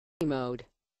mode.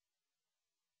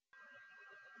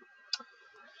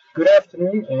 Good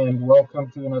afternoon and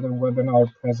welcome to another webinar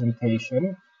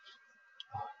presentation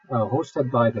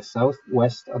hosted by the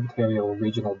Southwest Ontario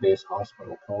Regional Base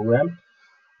Hospital Program.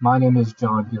 My name is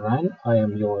John Duran. I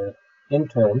am your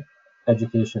interim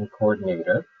education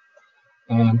coordinator.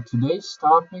 And today's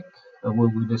topic we'll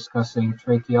be discussing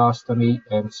tracheostomy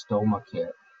and stoma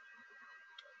care.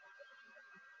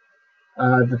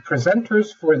 The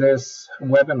presenters for this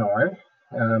webinar,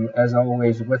 as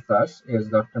always with us, is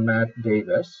Dr. Matt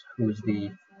Davis, who is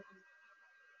the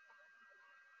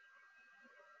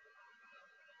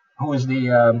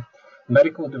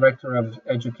Medical Director of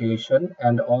Education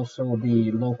and also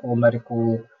the local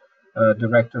medical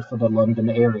director for the London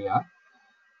area.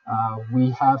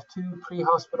 We have two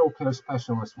pre-hospital care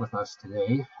specialists with us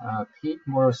today, Pete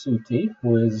Morisuti,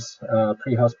 who is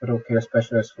pre-hospital care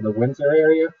specialist for the Windsor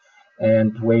area,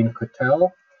 and Wayne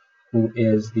Cotell, who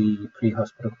is the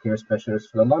pre-hospital care specialist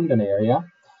for the London area.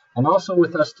 And also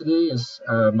with us today is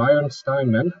Myron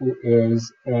Steinman, who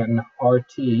is an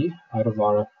RT out of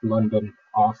our London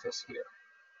office here.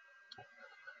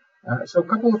 So a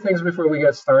couple of things before we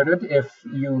get started. If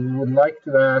you would like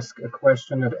to ask a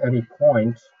question at any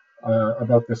point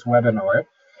about this webinar,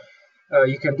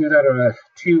 you can do that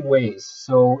two ways.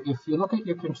 So if you look at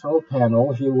your control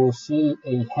panel, you will see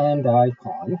a hand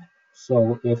icon.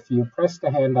 So if you press the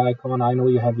hand icon, I know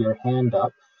you have your hand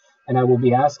up, and I will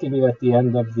be asking you at the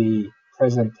end of the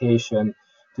presentation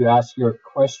to ask your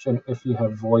question if you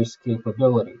have voice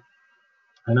capability.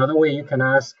 Another way you can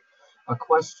ask a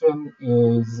question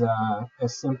is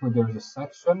as simply there's a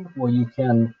section where you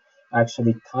can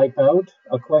actually type out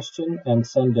a question and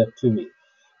send it to me.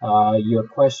 Your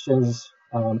questions,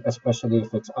 especially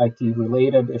if it's IT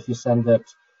related, if you send it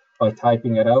by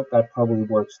typing it out, that probably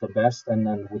works the best, and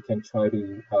then we can try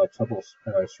to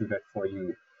troubleshoot it for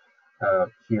you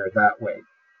here that way.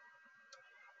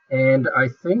 And I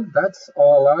think that's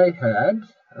all I had.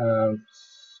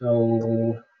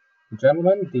 So,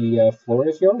 gentlemen, the floor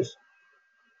is yours.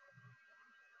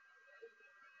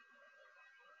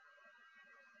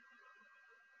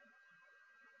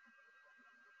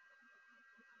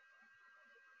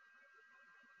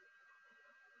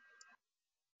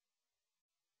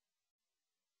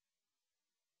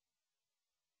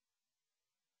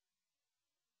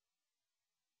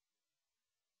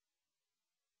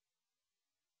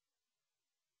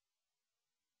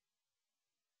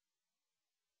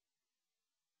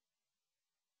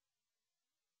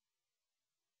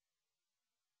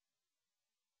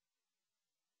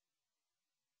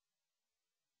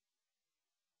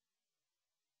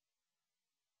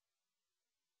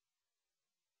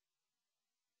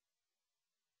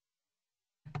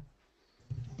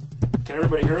 Can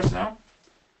everybody hear us now?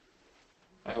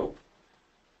 I hope.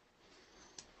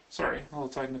 Sorry, a little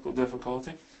technical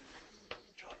difficulty.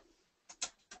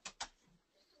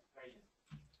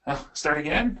 Start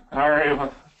again? All right,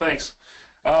 well, thanks.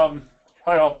 Hi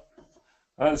all,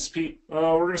 this is Pete. We're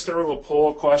going to start with a little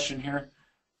poll question here.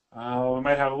 We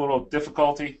might have a little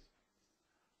difficulty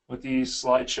with the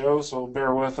slideshow, so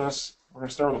bear with us. We're going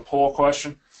to start with a poll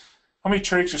question. How many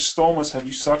trachs or stomas have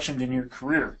you suctioned in your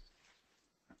career?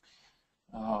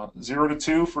 0 to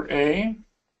 2 for A,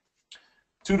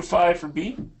 2 to 5 for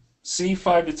B, C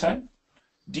 5 to 10,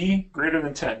 D greater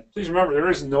than 10. Please remember there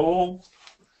is no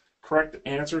correct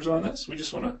answers on this. We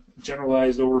just want a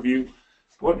generalized overview of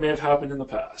what may have happened in the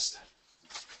past.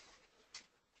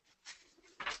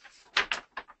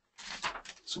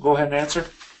 So go ahead and answer,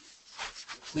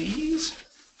 please.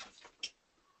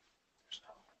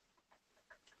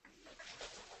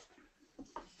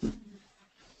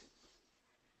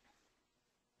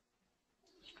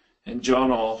 And John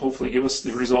will hopefully give us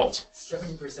the results.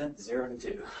 70% 0 to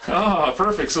 2. Ah,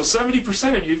 perfect. So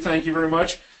 70% of you, thank you very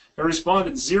much, have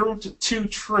responded 0 to 2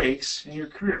 trachs in your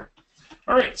career.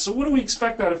 All right, so what do we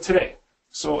expect out of today?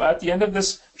 So at the end of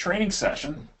this training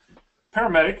session,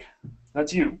 paramedic,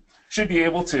 that's you, should be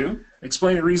able to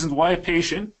explain the reasons why a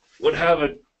patient would have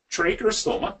a trach or a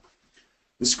stoma,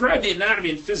 describe the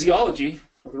anatomy and physiology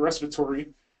of the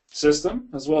respiratory system,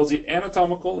 as well as the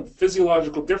anatomical and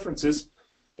physiological differences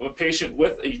of a patient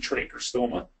with a trach or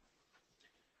stoma,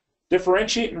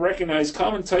 differentiate and recognize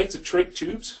common types of trach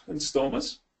tubes and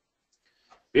stomas,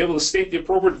 be able to state the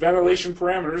appropriate ventilation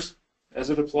parameters as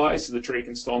it applies to the trach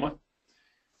and stoma,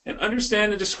 and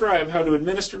understand and describe how to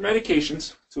administer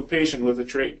medications to a patient with a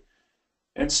trach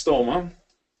and stoma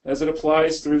as it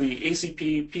applies through the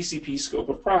ACP-PCP scope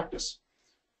of practice.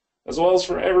 As well as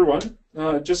for everyone,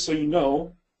 just so you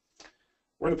know,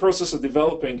 we're in the process of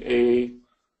developing a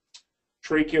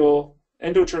tracheal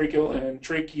Endotracheal and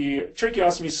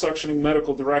Tracheostomy Suctioning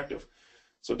Medical Directive.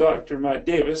 So Dr. Matt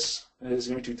Davis is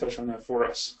going to touch on that for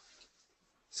us.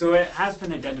 So it has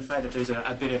been identified that there's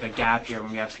a bit of a gap here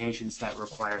when we have patients that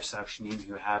require suctioning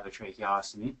who have a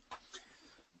tracheostomy.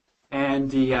 And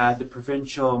the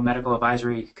Provincial Medical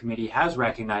Advisory Committee has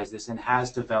recognized this and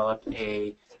has developed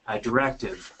a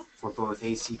directive for both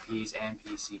ACPs and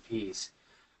PCPs.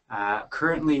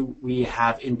 Currently, we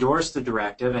have endorsed the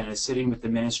directive and is sitting with the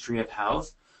Ministry of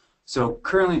Health. So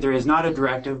currently there is not a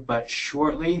directive, but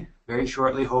shortly, very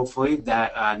shortly, hopefully,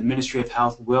 that the Ministry of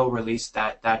Health will release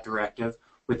that directive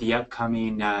with the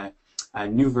upcoming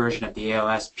new version of the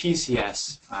ALS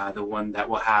PCS, the one that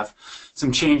will have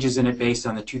some changes in it based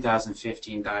on the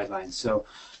 2015 guidelines. So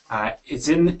it's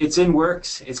in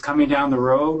works. It's coming down the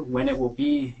road. When it will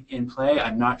be in play,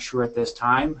 I'm not sure at this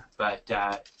time, but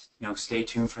you know, stay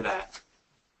tuned for that.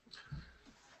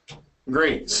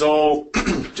 Great. So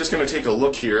just going to take a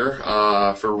look here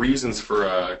for reasons for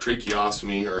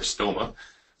tracheostomy or stoma.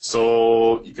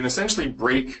 So you can essentially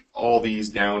break all these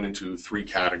down into three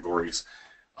categories.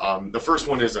 The first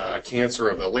one is a cancer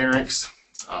of the larynx,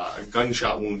 a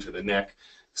gunshot wound to the neck,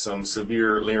 some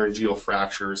severe laryngeal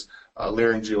fractures,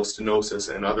 laryngeal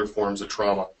stenosis, and other forms of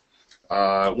trauma.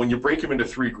 When you break them into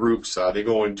three groups, they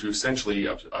go into essentially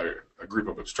a group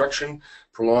of obstruction,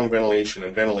 prolonged ventilation,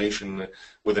 and ventilation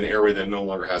with an airway that no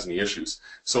longer has any issues.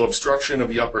 So obstruction of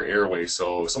the upper airway,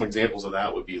 so some examples of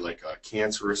that would be like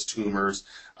cancerous tumors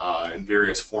and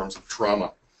various forms of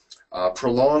trauma.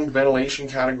 Prolonged ventilation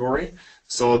category,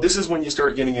 so this is when you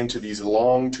start getting into these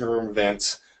long-term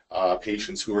vents,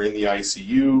 patients who are in the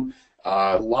ICU.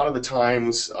 A lot of the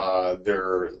times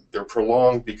they're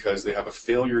prolonged because they have a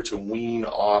failure to wean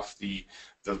off the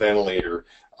ventilator,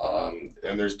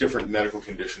 and there's different medical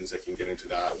conditions that can get into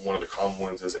that. One of the common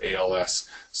ones is ALS,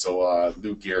 so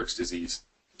Lou Gehrig's disease.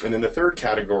 And then the third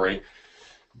category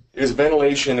is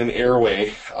ventilation and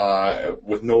airway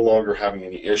with no longer having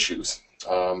any issues.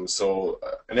 So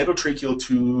an endotracheal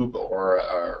tube or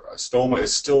a stoma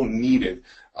is still needed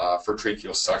for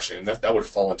tracheal suction, and that would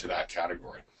fall into that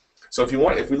category. So if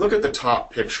we look at the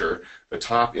top picture, the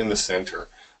top in the center,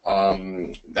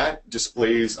 that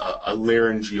displays a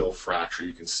laryngeal fracture.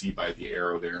 You can see by the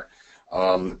arrow there.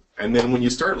 And then when you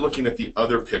start looking at the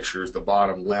other pictures, the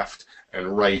bottom left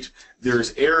and right,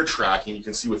 there's air tracking. You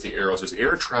can see with the arrows, there's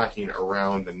air tracking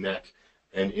around the neck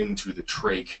and into the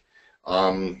trach.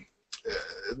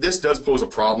 This does pose a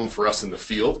problem for us in the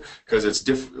field because it's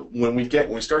when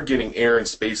we start getting air in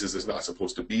spaces that's not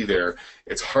supposed to be there,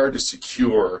 it's hard to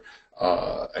secure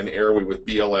an airway with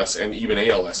BLS and even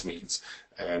ALS means.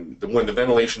 And when the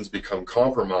ventilations become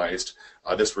compromised,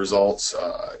 this results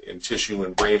in tissue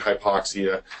and brain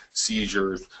hypoxia,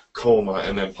 seizures, coma,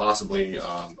 and then possibly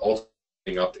ultimately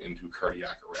up into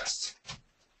cardiac arrests.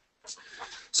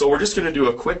 So we're just going to do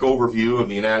a quick overview of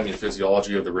the anatomy and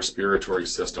physiology of the respiratory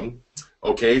system.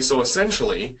 Okay, so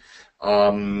essentially,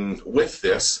 with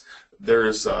this,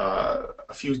 there's a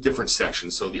few different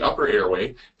sections. So the upper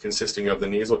airway, consisting of the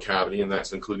nasal cavity, and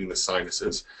that's including the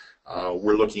sinuses.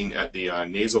 We're looking at the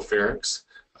nasopharynx,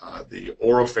 the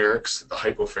oropharynx, the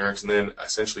hypopharynx, and then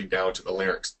essentially down to the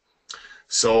larynx.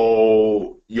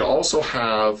 So you also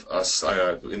have,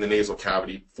 in the nasal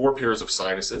cavity, 4 pairs of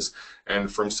sinuses,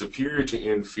 and from superior to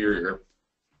inferior,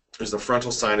 there's the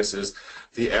frontal sinuses,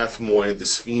 the ethmoid, the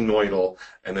sphenoidal,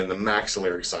 and then the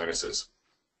maxillary sinuses.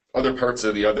 Other parts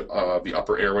of the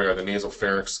upper airway are the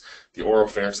nasopharynx, the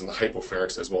oropharynx, and the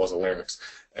hypopharynx, as well as the larynx.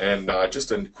 And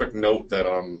just a quick note that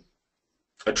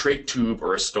a trach tube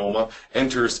or a stoma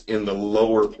enters in the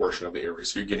lower portion of the airway,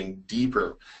 so you're getting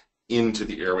deeper into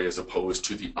the airway as opposed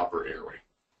to the upper airway.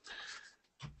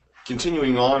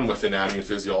 Continuing on with anatomy and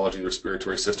physiology of the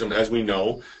respiratory system, as we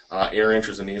know, air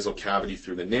enters the nasal cavity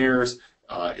through the nares.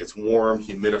 It's warm,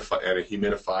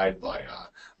 humidified by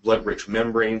blood-rich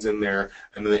membranes in there,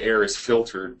 and then the air is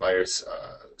filtered by a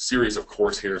series of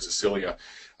coarse hairs of cilia.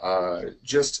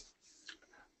 Just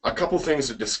a couple things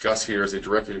to discuss here as they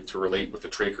directly to relate with the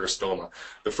tracheostoma.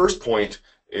 The first point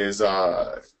is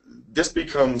this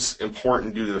becomes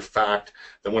important due to the fact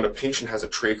that when a patient has a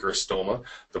tracheostoma,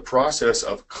 the process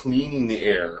of cleaning the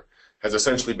air has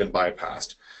essentially been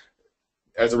bypassed.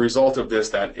 As a result of this,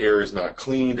 that air is not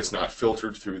cleaned, it's not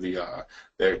filtered through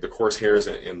the coarse hairs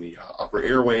in the upper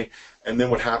airway, and then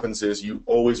what happens is you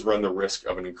always run the risk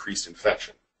of an increased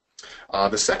infection.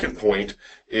 The second point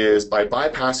is by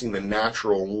bypassing the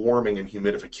natural warming and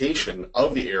humidification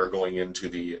of the air going into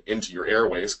your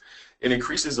airways, it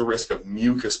increases the risk of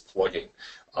mucus plugging.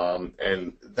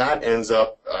 And that ends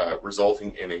up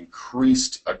resulting in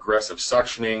increased aggressive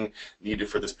suctioning needed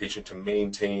for this patient to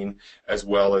maintain, as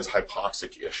well as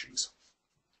hypoxic issues.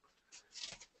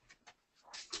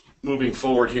 Moving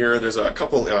forward here, there's a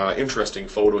couple interesting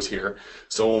photos here.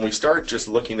 So when we start just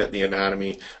looking at the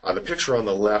anatomy, the picture on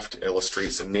the left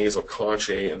illustrates the nasal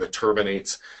conchae and the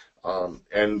turbinates.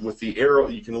 And with the arrow,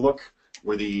 you can look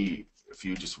where you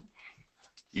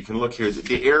can look here,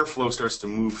 the airflow starts to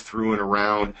move through and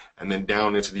around and then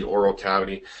down into the oral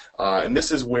cavity. And this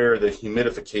is where the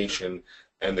humidification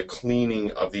and the cleaning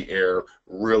of the air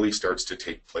really starts to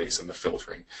take place in the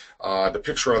filtering. The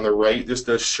picture on the right, this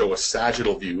does show a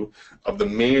sagittal view of the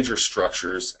major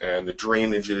structures and the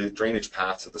drainage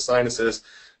paths of the sinuses.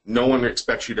 No one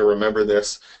expects you to remember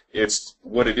this. It's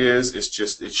what it is. It's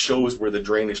just, it shows where the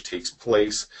drainage takes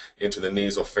place into the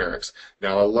nasal pharynx.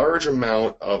 Now, a large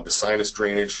amount of the sinus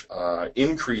drainage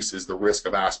increases the risk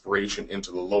of aspiration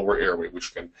into the lower airway,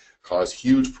 which can cause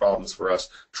huge problems for us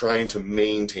trying to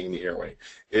maintain the airway.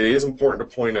 It is important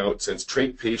to point out, since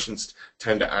trach patients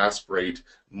tend to aspirate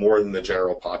more than the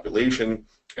general population,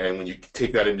 and when you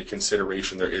take that into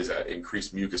consideration, there is an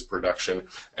increased mucus production,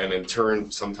 and in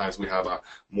turn, sometimes we have a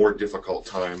more difficult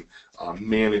time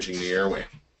managing the airway.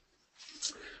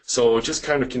 So just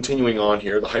kind of continuing on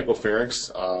here, the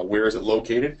hypopharynx, where is it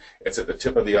located? It's at the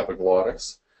tip of the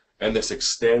epiglottis, and this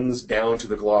extends down to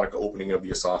the glottic opening of the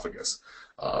esophagus.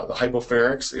 The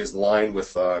hypopharynx is lined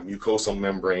with mucosal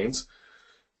membranes,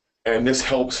 and this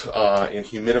helps in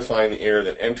humidifying the air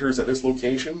that enters at this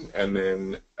location, and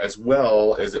then as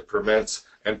well as it prevents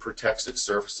and protects its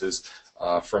surfaces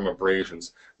from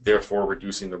abrasions, therefore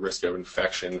reducing the risk of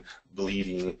infection,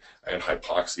 bleeding, and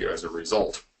hypoxia as a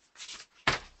result.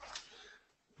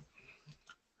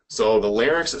 So the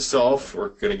larynx itself, we're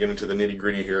going to get into the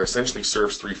nitty-gritty here, essentially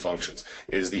serves three functions.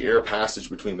 It is the air passage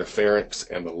between the pharynx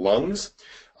and the lungs.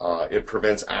 It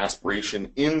prevents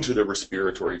aspiration into the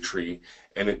respiratory tree,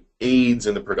 and it aids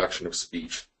in the production of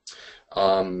speech.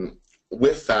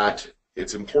 With that,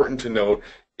 it's important to note,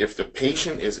 if the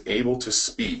patient is able to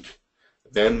speak,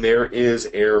 then there is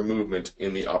air movement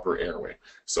in the upper airway.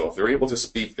 So if they're able to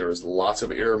speak, there is lots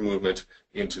of air movement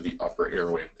into the upper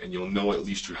airway, and you'll know at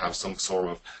least you have some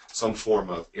form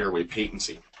of airway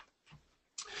patency.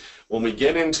 When we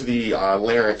get into the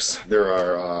larynx, there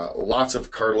are lots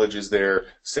of cartilages there.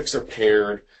 6 are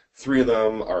paired, 3 of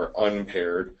them are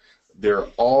unpaired. They're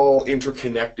all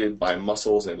interconnected by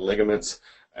muscles and ligaments,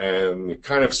 and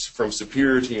kind of from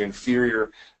superior to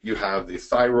inferior, you have the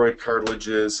thyroid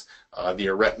cartilages, the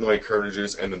arytenoid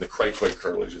cartilages, and then the cricoid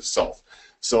cartilage itself.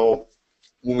 So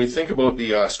when we think about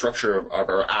the structure of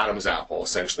our Adam's apple,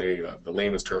 essentially the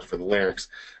layman's term for the larynx,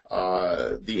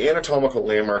 the anatomical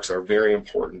landmarks are very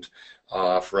important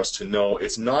for us to know.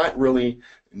 It's not really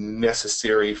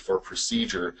necessary for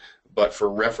procedure, but for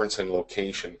reference and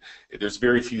location. There's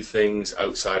very few things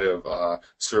outside of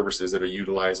services that are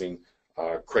utilizing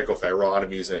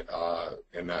cricothyrotomies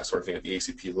and that sort of thing at the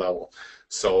ACP level.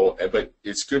 So, but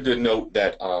it's good to note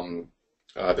that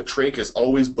the trach is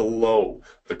always below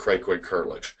the cricoid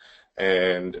cartilage.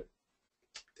 And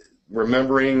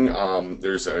remembering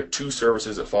there's 2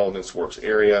 services that fall in SWORBHP's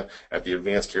area at the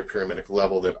advanced care paramedic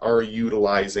level that are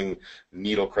utilizing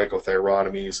needle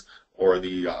cricothyrotomies or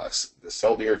the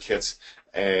Celdier kits.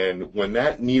 And when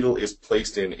that needle is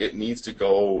placed in, it needs to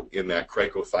go in that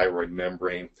cricothyroid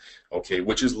membrane, okay,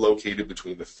 which is located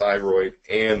between the thyroid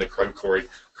and the cricoid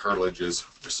cartilages,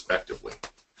 respectively.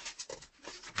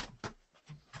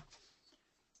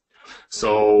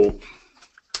 So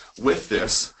with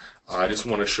this, I just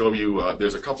want to show you,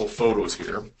 there's a couple photos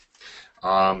here.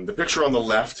 The picture on the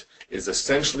left is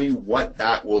essentially what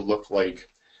that will look like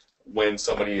when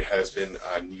somebody has been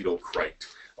needle criked.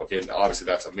 Okay, and obviously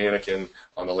that's a mannequin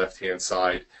on the left-hand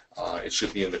side. It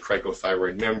should be in the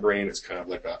cricothyroid membrane. It's kind of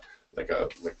like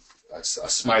a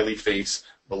smiley face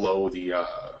below the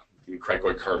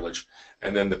cricoid cartilage.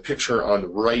 And then the picture on the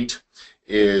right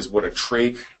is what a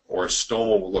trach or a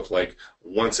stoma will look like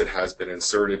once it has been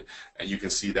inserted, and you can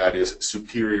see that is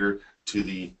superior to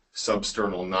the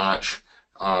substernal notch.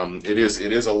 It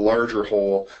is a larger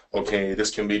hole. Okay, this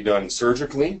can be done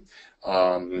surgically,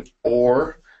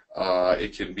 or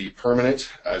it can be permanent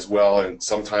as well, and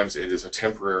sometimes it is a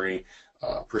temporary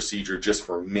procedure just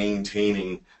for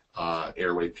maintaining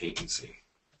airway patency.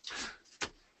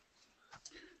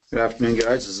 Good afternoon,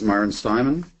 guys. This is Myron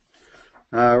Steinman.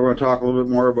 We're going to talk a little bit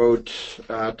more about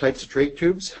types of trach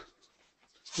tubes.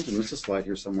 I think I missed a slide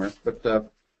here somewhere,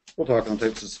 but we'll talk on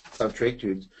types of trach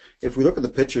tubes. If we look at the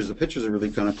pictures are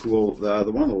really kind of cool.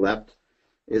 The one on the left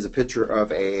is a picture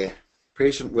of a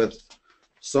patient with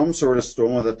some sort of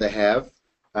stoma that they have.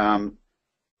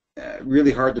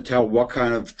 Really hard to tell what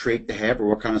kind of trach they have or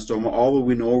what kind of stoma. All that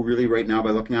we know really right now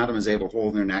by looking at them is they have a hole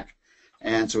in their neck.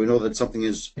 And so we know that something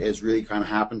is really kind of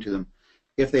happened to them.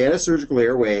 If they had a surgical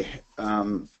airway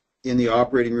in the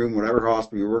operating room, whatever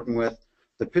hospital you're working with,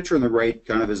 the picture on the right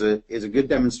kind of is a good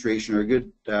demonstration or a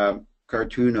good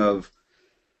cartoon of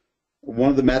one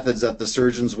of the methods that the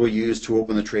surgeons will use to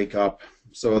open the trach up.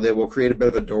 So they will create a bit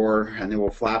of a door and they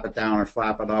will flap it down or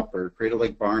flap it up or create it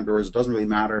like barn doors. It doesn't really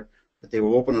matter, but they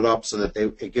will open it up so that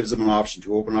it gives them an option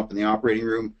to open up in the operating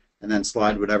room and then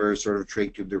slide whatever sort of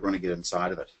trach tube they're going to get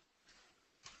inside of it.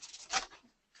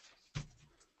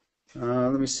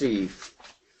 Let me see.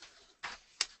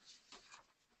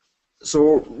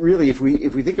 So really, if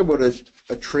we think about a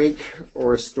trach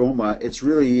or a stoma, it's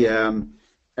really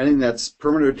anything that's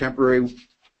permanent or temporary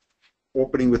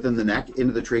opening within the neck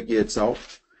into the trachea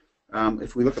itself.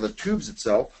 If we look at the tubes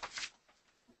itself,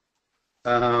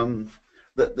 the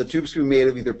tubes can be made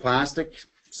of either plastic,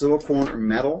 silicone, or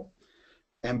metal.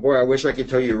 And boy, I wish I could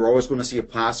tell you you're always going to see a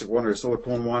plastic one or a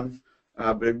silicone one.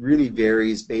 But it really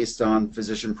varies based on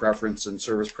physician preference and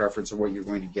service preference of what you're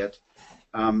going to get.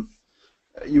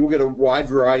 You will get a wide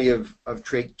variety of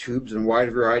trach tubes and a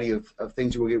wide variety of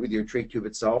things you will get with your trach tube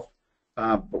itself.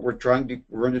 But we're going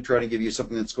to try to give you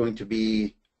something that's going to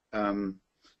be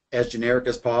as generic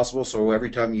as possible. So every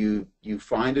time you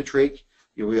find a trach,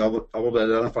 you'll be able to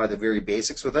identify the very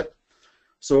basics with it.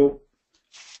 So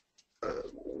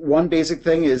one basic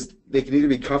thing is they can either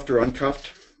be cuffed or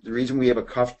uncuffed. The reason we have a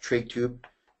cuffed trach tube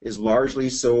is largely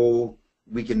so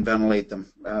we can ventilate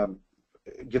them,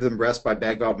 give them rest by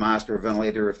bag valve mask or a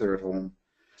ventilator if they're at home.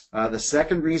 The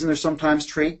second reason they're sometimes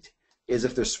trached is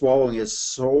if their swallowing is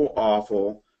so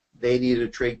awful, they need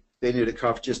a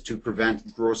cuff just to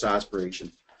prevent gross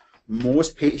aspiration.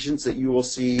 Most patients that you will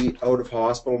see out of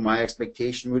hospital, my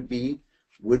expectation would be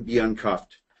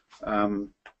uncuffed.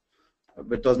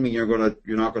 But it doesn't mean you're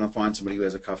not going to find somebody who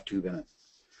has a cuffed tube in it.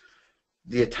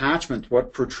 The attachment,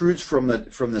 what protrudes from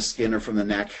the skin or from the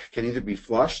neck, can either be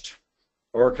flushed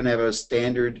or can have a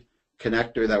standard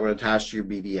connector that would attach to your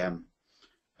BVM,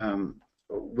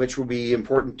 which will be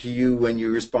important to you when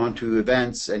you respond to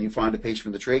events and you find a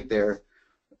patient with a trach there.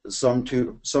 Some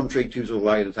trach tubes will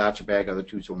allow you to attach a bag, other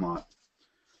tubes will not.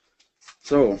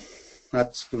 So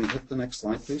can we hit the next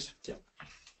slide, please? Yeah.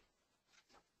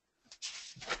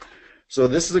 So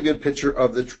this is a good picture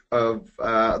of the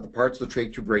parts of the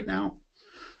trach tube right now.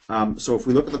 So if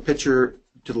we look at the picture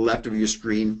to the left of your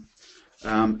screen,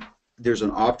 there's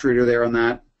an obturator there on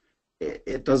that.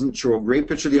 It doesn't show a great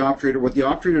picture of the obturator. What the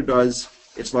obturator does,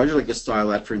 it's largely like a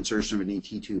stylet for insertion of an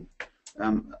ET tube.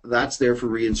 That's there for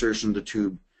reinsertion of the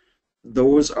tube.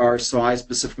 Those are sized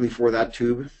specifically for that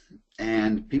tube,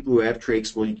 and people who have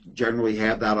trachs will generally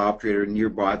have that obturator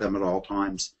nearby them at all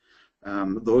times.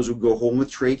 Those who go home with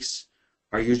trachs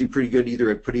are usually pretty good either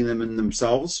at putting them in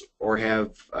themselves or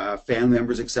have family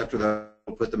members, etc., that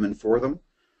will put them in for them.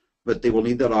 But they will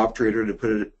need that obturator to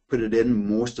put it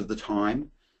in most of the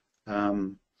time.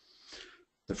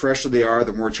 The fresher they are,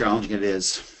 the more challenging it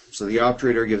is. So the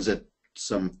obturator gives it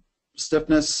some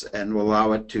stiffness and will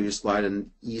allow it to slide in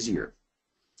easier.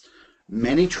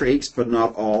 Many trachs, but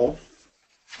not all,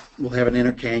 will have an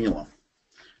inner cannula.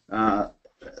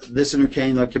 This inner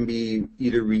cannula can be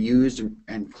either reused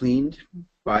and cleaned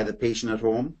by the patient at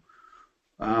home,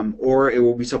 or it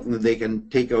will be something that they can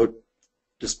take out,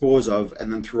 dispose of,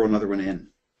 and then throw another one in.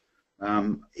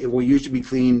 It will usually be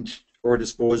cleaned or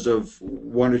disposed of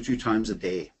 1 or 2 times a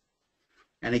day.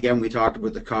 And again, we talked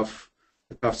about the cuff.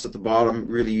 The cuffs at the bottom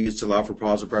really used to allow for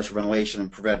positive pressure ventilation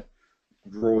and prevent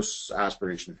gross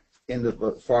aspiration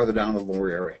farther down the lower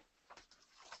airway.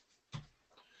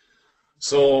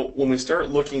 So when we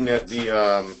start looking at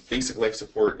the basic life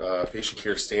support patient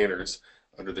care standards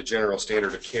under the general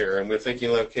standard of care, and we're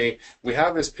thinking, okay, we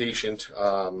have this patient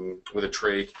with a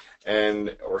trach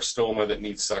or stoma that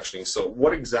needs suctioning. So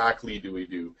what exactly do we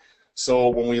do? So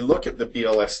when we look at the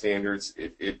BLS standards,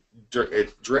 it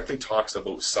directly talks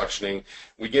about suctioning.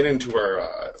 We get into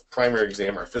our primary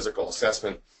exam, our physical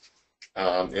assessment,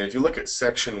 and if you look at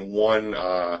section 1,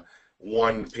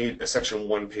 section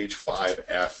 1, page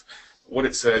 5F, what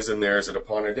it says in there is that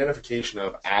upon identification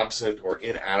of absent or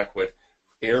inadequate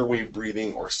airway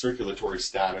breathing or circulatory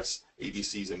status,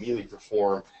 ABCs immediately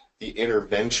perform the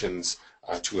interventions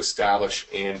to establish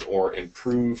and or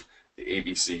improve the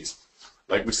ABCs.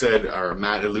 Like we said, or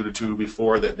Matt alluded to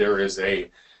before, that there is a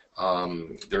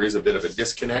There is a bit of a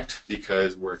disconnect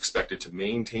because we're expected to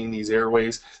maintain these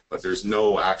airways, but there's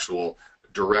no actual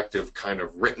directive kind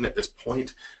of written at this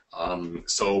point.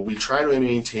 So we try to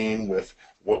maintain with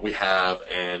what we have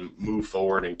and move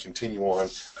forward and continue on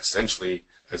essentially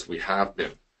as we have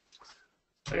been.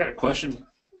 I got a question,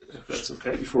 if that's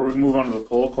okay, before we move on to the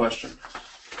poll question.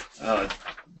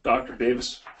 Dr.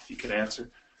 Davis, if you could answer.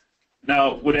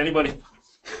 Now, would anyone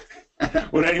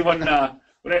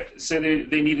say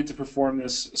they needed to perform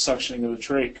this suctioning of the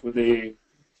trach? Would they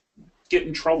get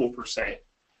in trouble, per se,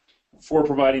 for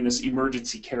providing this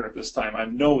emergency care at this time? I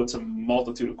know it's a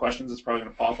multitude of questions that's probably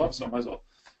going to pop up, so I might as well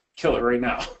kill it right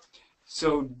now.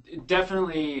 So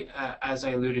definitely, as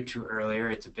I alluded to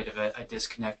earlier, it's a bit of a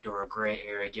disconnect or a gray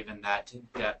area, given that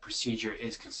that procedure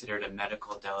is considered a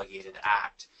medical delegated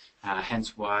act.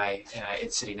 Hence why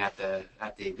it's sitting at the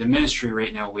ministry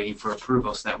right now, waiting for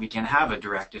approval, so that we can have a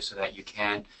directive, so that you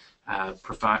can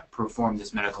perform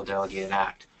this medical delegated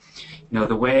act. You know,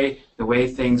 the way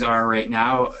things are right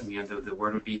now, you know, the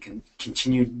word would be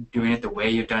continue doing it the way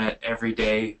you've done it every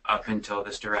day up until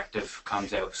this directive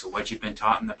comes out. So what you've been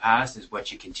taught in the past is what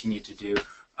you continue to do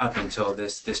up until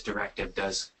this directive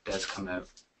does come out.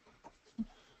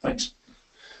 Thanks.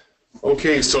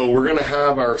 Okay, so we're going to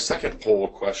have our second poll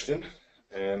question,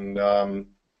 and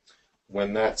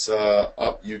when that's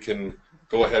up, you can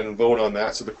go ahead and vote on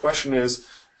that. So the question is,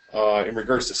 in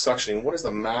regards to suctioning, what is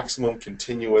the maximum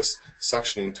continuous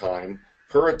suctioning time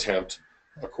per attempt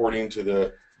according to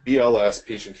the BLS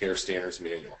Patient Care Standards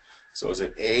Manual? So is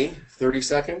it A, 30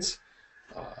 seconds,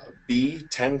 B,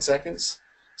 10 seconds,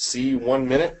 C, 1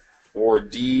 minute, or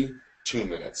D, 2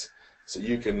 minutes? So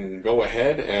you can go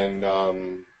ahead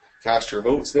and cast your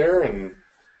votes there. And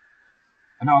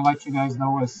I'll let you guys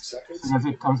know as soon as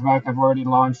it comes back. I've already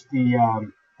launched the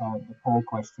poll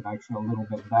question actually a little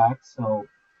bit back. So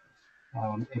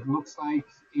it looks like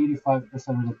 85%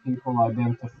 of the people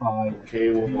identify. Okay,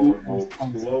 we'll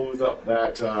close up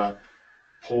that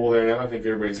poll there now. I think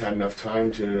everybody's had enough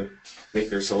time to make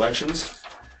their selections.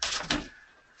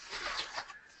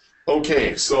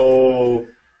 Okay, so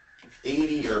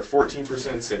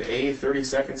 14% said A, 30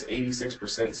 seconds,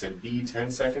 86% said B, 10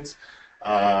 seconds,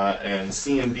 and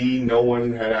C and D, no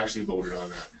one had actually voted on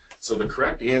that. So the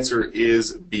correct answer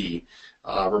is B.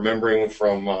 Remembering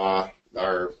from our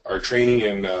training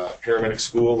in paramedic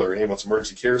school or ambulance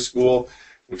emergency care school,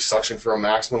 we suction for a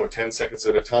maximum of 10 seconds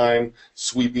at a time,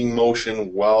 sweeping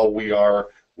motion while we are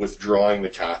withdrawing the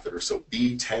catheter. So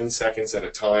B, 10 seconds at a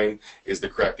time is the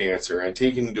correct answer. And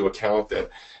taking into account that,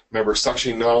 remember,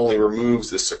 suctioning not only removes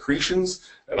the secretions,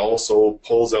 it also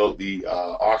pulls out the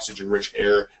oxygen-rich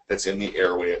air that's in the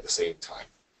airway at the same time.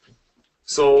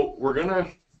 So we're going to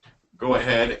go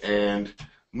ahead and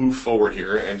move forward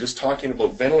here and just talking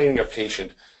about ventilating a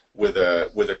patient with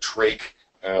a trach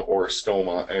or a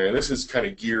stoma, and this is kind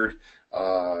of geared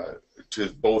to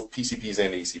both PCPs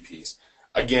and ACPs.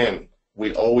 Again,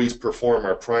 we always perform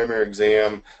our primary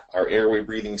exam, our airway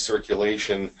breathing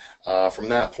circulation. From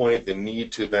that point, the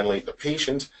need to ventilate the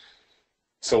patient.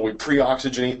 So we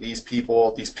pre-oxygenate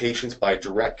these patients by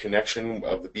direct connection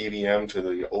of the BVM to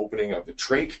the opening of the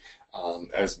trach.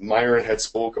 As Myron had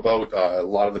spoke about, a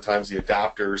lot of the times the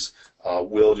adapters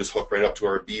will just hook right up to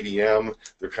our BVM.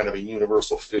 They're kind of a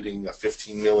universal fitting, a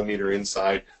 15 millimeter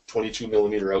inside, 22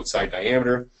 millimeter outside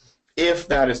diameter. If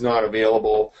that is not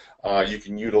available, you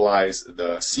can utilize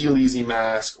the Seal-Easy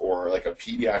mask or like a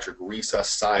pediatric recess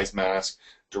size mask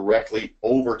directly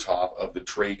over top of the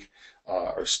trach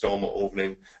or stoma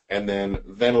opening, and then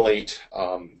ventilate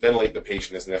the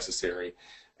patient as necessary.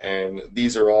 And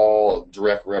these are all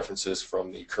direct references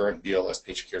from the current BLS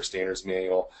Patient Care Standards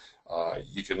Manual.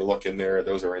 You can look in there.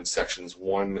 Those are in section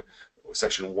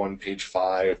 1, page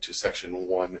 5 to section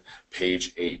 1,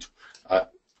 page 8.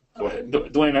 Go ahead.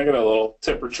 Dwayne, I got a little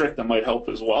tip or trick that might help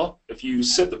as well. If you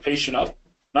sit the patient up,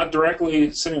 not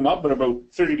directly sitting them up, but about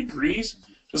 30 degrees,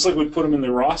 just like we put them in the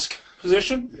ROSC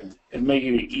position, and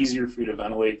making it easier for you to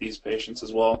ventilate these patients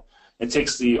as well. It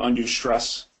takes the undue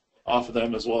stress off of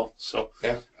them as well. So,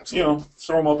 yeah, absolutely. You know,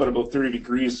 throw them up at about 30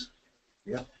 degrees.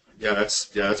 Yeah, that's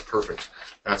perfect.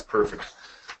 That's perfect.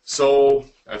 So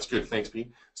that's good. Thanks,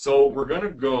 Pete. So we're going to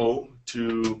go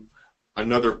to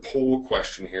another poll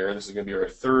question here. This is going to be our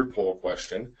third poll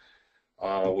question.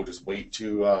 We'll just wait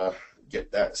to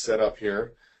get that set up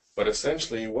here. But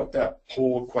essentially, what that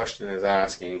poll question is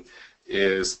asking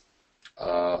is,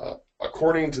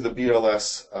 according to the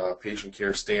BLS patient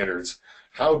care standards,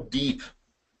 how deep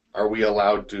are we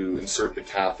allowed to insert the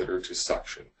catheter to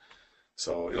suction?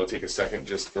 So it'll take a second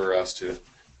just for us to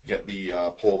get the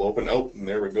poll open. Oh, and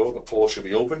there we go. The poll should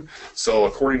be open. So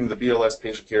according to the BLS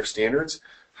patient care standards,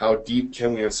 how deep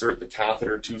can we insert the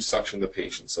catheter to suction the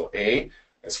patient? So A,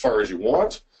 as far as you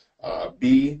want.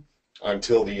 B,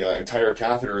 until the entire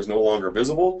catheter is no longer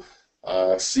visible.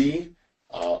 C,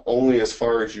 only as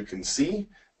far as you can see.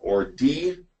 Or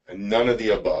D, none of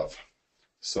the above.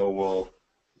 So we'll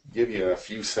give you a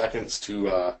few seconds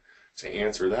to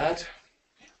answer that.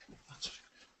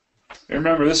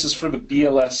 Remember, this is for the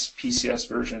BLS PCS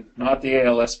version, not the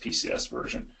ALS PCS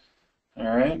version.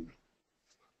 All right.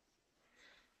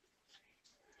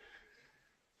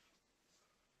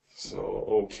 So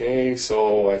okay,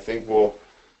 so I think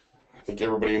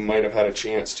everybody might have had a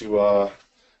chance to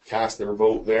cast their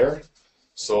vote there.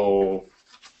 So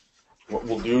what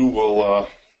we'll do, we'll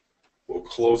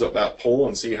close up that poll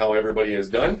and see how everybody has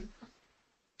done.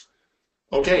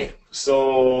 Okay,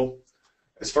 so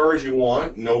as far as you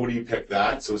want, nobody picked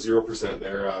that, so 0%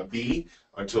 there. B,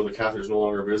 until the catheter is no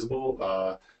longer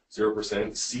visible,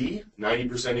 0%. C,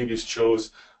 90% of you chose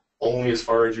only as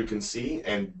far as you can see.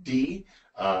 And D,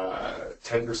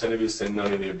 10% of you said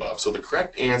none of the above. So the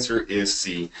correct answer is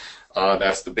C.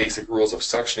 That's the basic rules of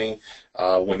suctioning.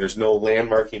 When there's no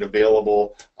landmarking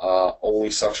available,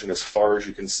 only suction as far as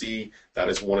you can see. That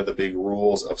is one of the big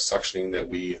rules of suctioning that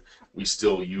we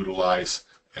still utilize,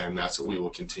 and that's what we will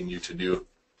continue to do.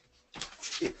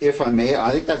 If I may,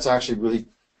 I think that's actually really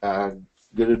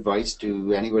good advice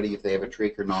to anybody if they have a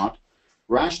trach or not.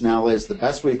 Rationale is the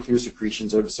best way to clear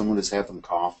secretions out of someone is have them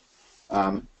cough.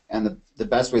 And the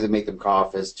best way to make them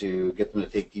cough is to get them to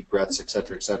take deep breaths, et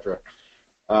cetera, et cetera.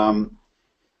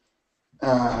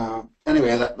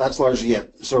 Anyway, that's largely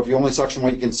it. So if you only suction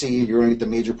what you can see, you're going to get the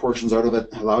major portions out of it.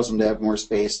 Allows them to have more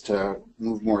space to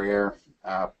move more air.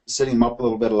 Sitting them up a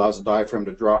little bit allows the diaphragm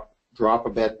to drop a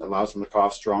bit, allows them to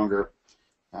cough stronger.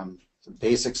 The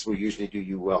basics will usually do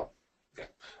you well. Okay.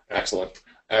 Excellent,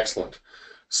 excellent.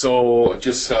 So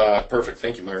just perfect,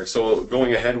 thank you, Myron. So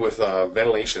going ahead with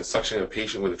ventilation and suctioning of a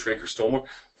patient with a trach or stoma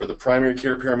for the primary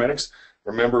care paramedics,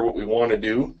 remember what we want to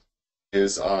do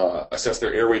is assess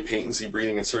their airway patency,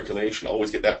 breathing, and circulation.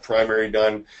 Always get that primary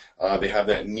done. They have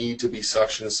that need to be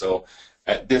suctioned. So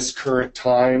at this current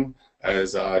time,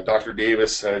 as Dr.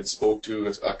 Davis had spoke to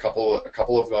a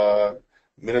couple of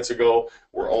minutes ago,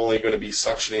 we're only going to be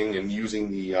suctioning and using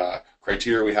the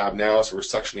criteria we have now. So we're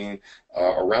suctioning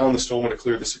around the stoma to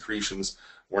clear the secretions.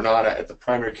 We're not at the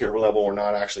primary care level. We're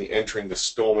not actually entering the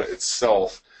stoma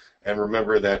itself. And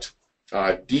remember that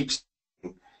deep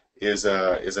is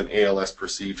an ALS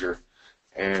procedure.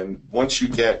 And once you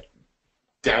get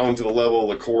down to the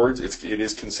level of the cords, it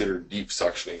is considered deep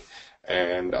suctioning.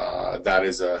 And that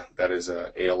is a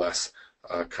ALS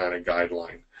kind of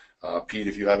guideline. Pete,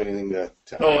 if you have anything to add.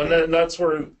 Oh, and then that's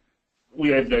where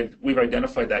we've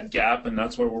identified that gap, and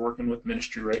that's why we're working with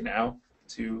ministry right now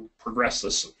to progress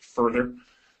this further,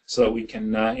 so that we can,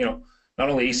 not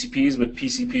only ACPs but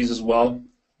PCPs as well.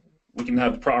 We can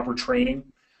have proper training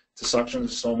to suction the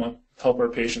stoma, help our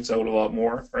patients out a lot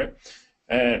more, right?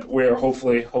 And we're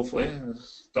hopefully,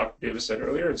 as Dr. Davis said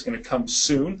earlier, it's going to come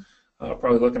soon.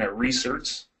 Probably looking at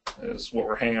research is what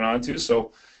we're hanging on to.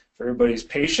 So if everybody's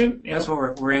patient, that's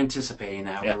what we're anticipating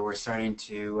now. Yeah. We're starting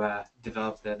to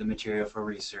develop the material for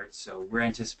research. So we're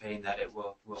anticipating that it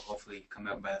will hopefully come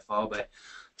out by the fall. But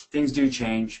things do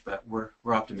change, but we're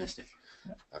optimistic.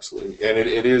 Absolutely, and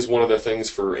it is one of the things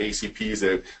for ACPs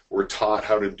that we're taught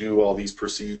how to do all these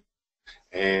procedures.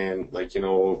 And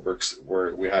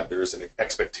there's an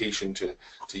expectation to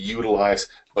utilize,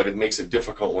 but it makes it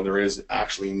difficult when there is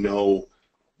actually no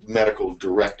medical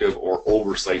directive or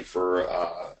oversight for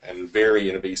and very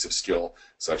invasive skill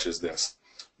such as this.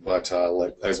 But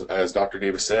as Dr.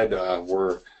 Davis said,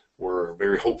 we're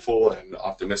very hopeful and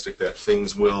optimistic that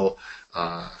things will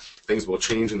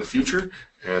change in the future,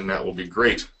 and that will be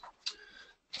great.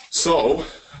 So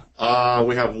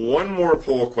we have one more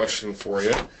poll question for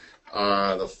you.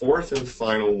 The fourth and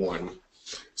final one.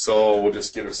 So we'll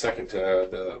just give it a second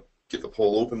to get the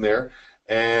poll open there.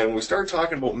 And we start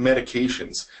talking about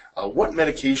medications. What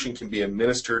medication can be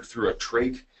administered through a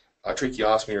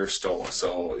tracheostomy or stoma?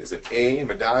 So is it A,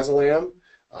 midazolam,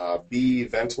 B,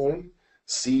 Ventolin,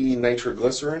 C,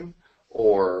 nitroglycerin,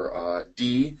 or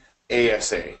D,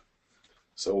 ASA?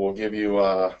 So we'll give you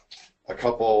a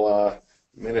couple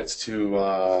minutes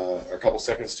or a couple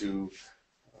seconds to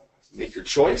make your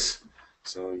choice.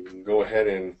 So you can go ahead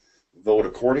and vote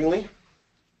accordingly.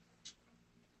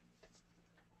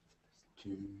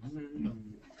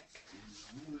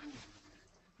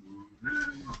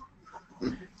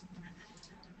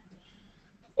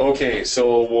 Okay,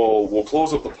 so we'll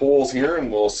close up the polls here,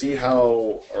 and we'll see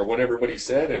what everybody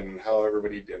said and how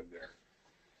everybody did there.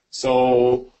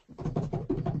 So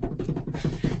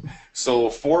So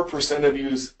 4% of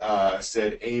you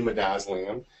said A,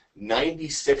 midazolam,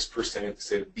 96%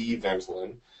 said B,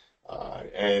 Ventolin,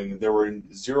 and there were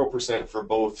 0% for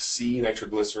both C,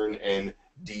 nitroglycerin, and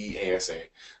D, ASA.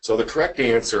 So the correct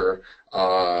answer,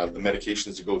 the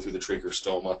medications to go through the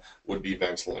tracheostoma, would be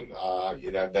Ventolin.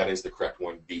 That is the correct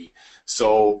one, B.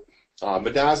 So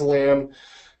midazolam,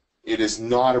 it is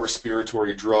not a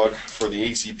respiratory drug. For the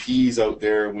ACPs out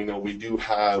there, we know we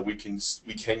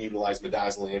can utilize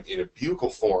midazolam in a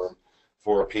buccal form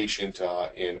for a patient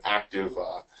in active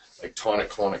like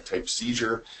tonic-clonic type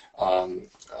seizure.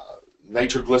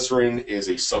 Nitroglycerin is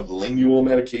a sublingual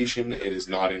medication. It is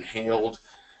not inhaled,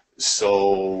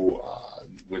 so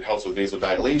it helps with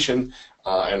vasodilation.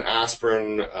 And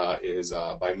aspirin is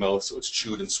by mouth, so it's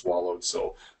chewed and swallowed.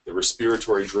 So the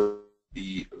respiratory drug would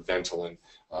be Ventolin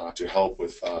to help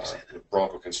with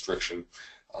bronchoconstriction,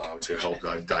 to help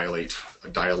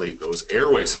dilate those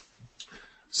airways.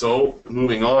 So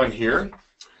moving on here,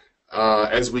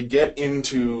 as we get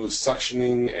into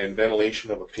suctioning and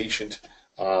ventilation of a patient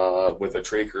with a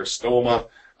tracheostoma,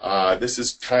 this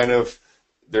is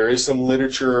there is some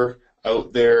literature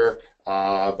out there,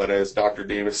 but as Dr.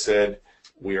 Davis said,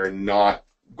 we are not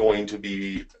going to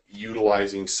be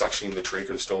utilizing suctioning the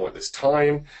tracheostoma at this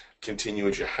time. Continue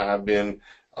as you have been.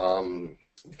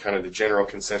 Kind of the general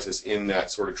consensus in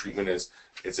that sort of treatment is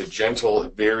it's a gentle,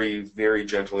 very, very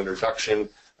gentle introduction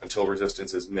until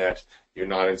resistance is met. You're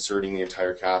not inserting the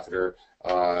entire catheter,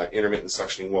 intermittent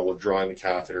suctioning while withdrawing the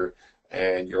catheter,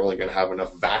 and you're only going to have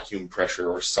enough vacuum pressure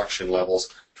or suction levels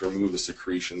to remove the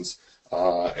secretions,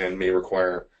 and may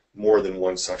require more than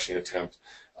one suctioning attempt.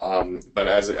 But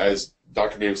as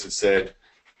Dr. Davis had said,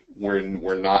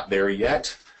 we're not there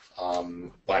yet,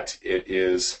 but it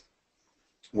is.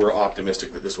 We're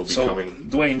optimistic that this will be coming.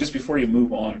 Dwayne, just before you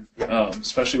move on,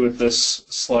 especially with this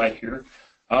slide here,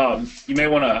 you may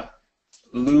want to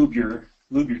lube your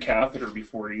catheter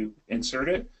before you insert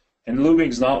it. And lubing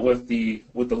is not with the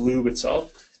lube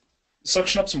itself.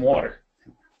 Suction up some water,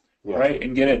 right,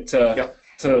 and get it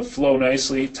to flow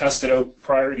nicely. Test it out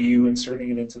prior to you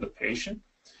inserting it into the patient.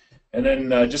 And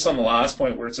then just on the last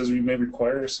point where it says we may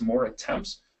require some more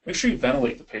attempts, make sure you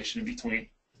ventilate the patient in between.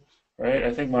 Right,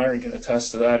 I think Myron can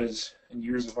attest to that as in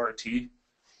years of RT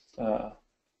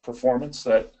performance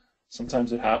that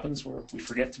sometimes it happens where we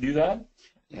forget to do that.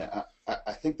 Yeah,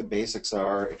 I think the basics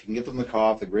are if you can get them to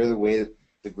cough, the greater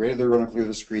they're going to clear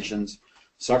the secretions.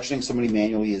 Suctioning somebody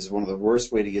manually is one of the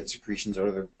worst way to get secretions out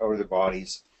of their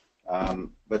bodies.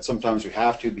 But sometimes we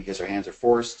have to because our hands are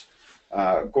forced.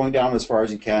 Going down as far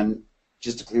as you can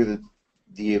just to clear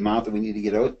the amount that we need to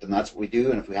get out, then that's what we do.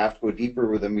 And if we have to go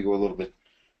deeper, then we go a little bit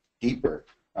deeper.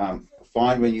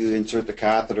 Find when you insert the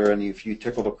catheter and if you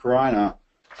tickle the carina,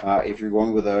 if you're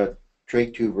going with a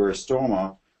trach tube or a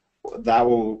stoma, that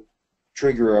will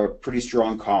trigger a pretty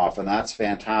strong cough, and that's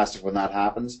fantastic when that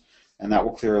happens, and that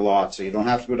will clear a lot. So you don't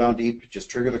have to go down deep,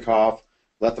 just trigger the cough,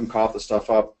 let them cough the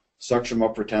stuff up, suction them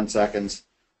up for 10 seconds,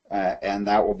 and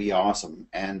that will be awesome.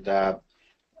 And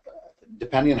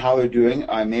depending on how they're doing,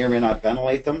 I may or may not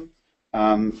ventilate them.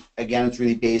 Again, it's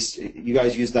really based, you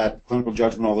guys use that clinical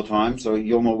judgment all the time, so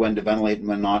you'll know when to ventilate and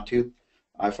when not to.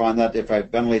 I find that if I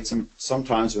ventilate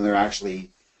sometimes when they're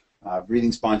actually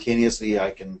breathing spontaneously,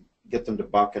 I can get them to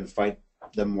buck and fight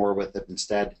them more with it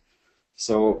instead.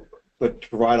 So, but to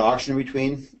provide oxygen in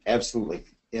between, absolutely.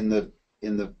 In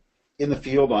the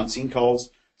field on scene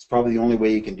calls, it's probably the only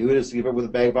way you can do it is to leave it with a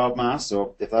bag valve mask.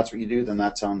 So if that's what you do, then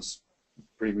that sounds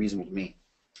pretty reasonable to me.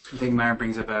 I think Myron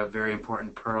brings up a very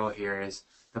important pearl here is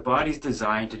the body's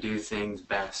designed to do things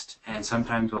best, and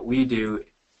sometimes what we do,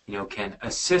 can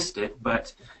assist it,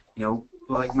 but,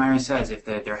 like Myron says, if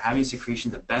they're having secretion,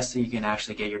 the best thing you can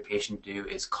actually get your patient to do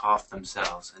is cough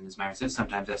themselves. And as Myron said,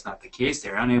 sometimes that's not the case.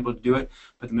 They're unable to do it,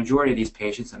 but the majority of these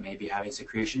patients that may be having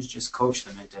secretions, just coach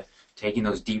them into taking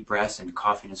those deep breaths and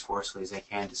coughing as forcefully as they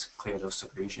can to clear those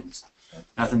secretions.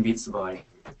 Nothing beats the body.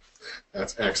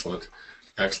 That's excellent.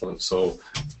 Excellent. So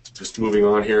just moving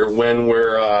on here, when we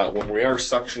are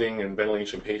suctioning and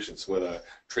ventilation patients with a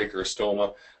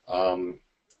tracheostoma,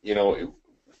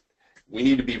 we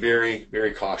need to be very,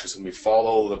 very cautious, and we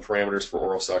follow the parameters for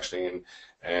oral suctioning,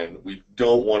 and we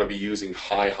don't want to be using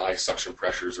high suction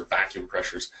pressures or vacuum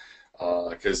pressures,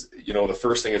 because the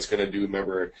first thing it's going to do,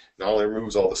 remember, not only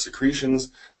removes all the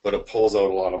secretions, but it pulls out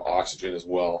a lot of oxygen as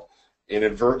well.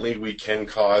 Inadvertently, we can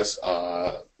cause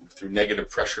through negative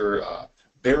pressure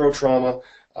barotrauma,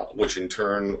 which in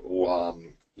turn,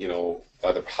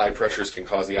 by the high pressures can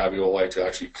cause the alveoli to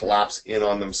actually collapse in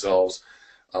on themselves.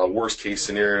 Worst case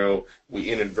scenario, we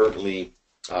inadvertently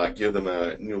give them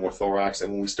a pneumothorax,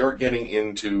 and when we start getting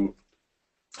into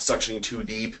suctioning too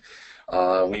deep,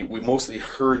 We mostly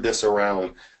heard this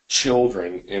around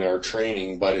children in our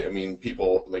training, but I mean,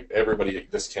 people, like everybody,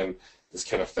 this can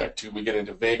affect too. We get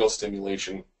into vagal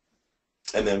stimulation,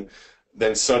 and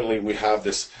then suddenly we have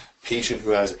this patient who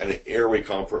has an airway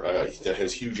that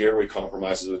has huge airway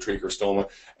compromises with tracheostoma,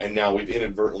 and now we've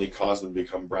inadvertently caused them to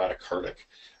become bradycardic,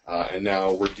 and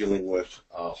now we're dealing with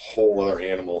a whole other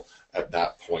animal at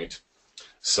that point.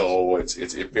 So it's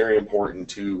very important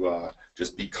to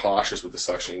just be cautious with the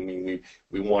suction. I mean,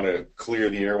 we want to clear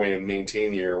the airway and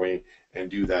maintain the airway and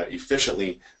do that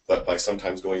efficiently, but by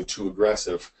sometimes going too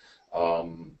aggressive,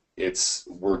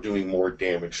 we're doing more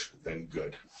damage than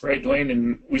good. Right, Dwayne,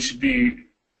 and we should be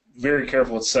very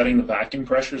careful with setting the vacuum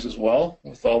pressures as well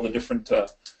with all the different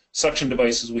suction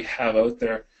devices we have out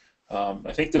there.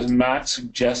 I think the max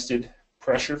suggested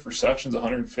pressure for suction is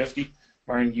 150.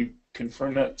 Marion, you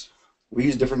confirm that? We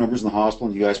use different numbers in the hospital,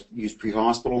 and you guys use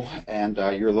pre-hospital, and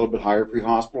you're a little bit higher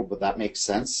pre-hospital, but that makes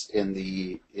sense in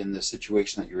the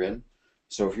situation that you're in.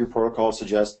 So if your protocol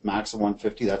suggests max of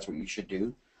 150, that's what you should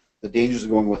do. The dangers of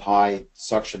going with high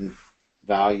suction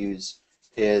values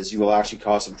is you will actually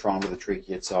cause some trauma to the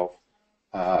trachea itself,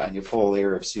 and you pull a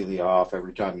layer of cilia off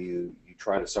every time you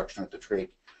try to suction out the trach.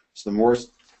 So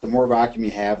the more vacuum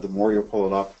you have, the more you'll pull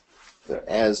it up.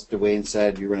 As Dwayne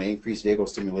said, you're going to increase vagal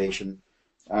stimulation.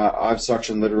 I've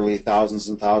suctioned literally thousands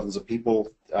and thousands of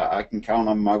people. I can count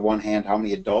on my one hand how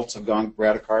many adults have gone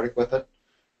bradycardic with it.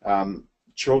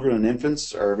 Children and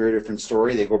infants are a very different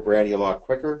story. They go brady a lot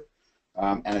quicker,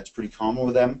 and it's pretty common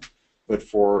with them. But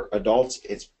for adults,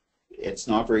 it's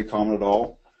not very common at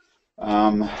all.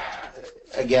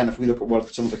 Again, if we look at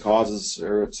what some of the causes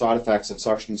or side effects of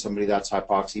suctioning somebody, that's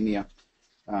hypoxemia.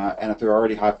 And if they're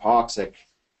already hypoxic,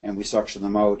 and we suction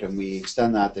them out and we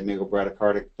extend that, they may go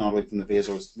bradycardic, not only from the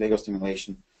vagal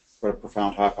stimulation, but a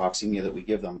profound hypoxemia that we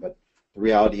give them. But the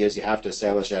reality is you have to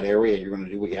establish that area, you're going to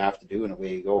do what you have to do, and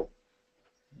away you go.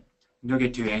 Don't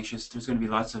get too anxious. There's going to be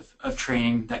lots of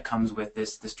training that comes with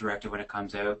this directive when it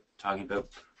comes out, talking about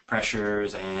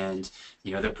pressures and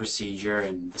the procedure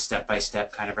and the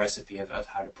step-by-step kind of recipe of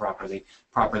how to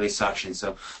properly suction.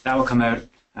 So that will come out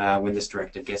when this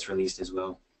directive gets released as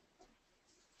well.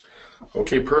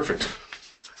 Okay, perfect.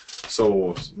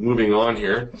 So moving on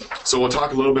here. So we'll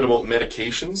talk a little bit about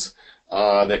medications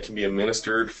that can be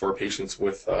administered for patients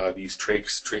with these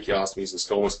tracheostomies and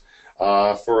stomas.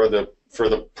 For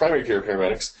the primary care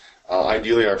paramedics,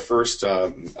 ideally our first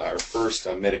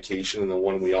medication, and the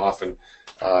one we often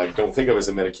don't think of as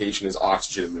a medication, is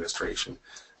oxygen administration.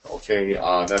 Okay,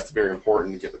 that's very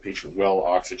important to get the patient well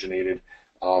oxygenated.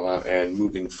 And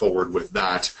moving forward with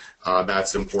that,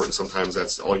 that's important. Sometimes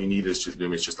that's all you need is just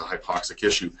a hypoxic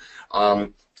issue.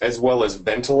 As well as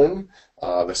Ventolin,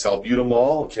 the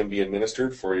salbutamol can be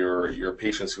administered for your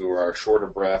patients who are short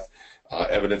of breath,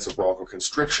 evidence of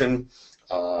bronchoconstriction,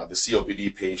 the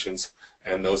COPD patients,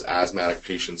 and those asthmatic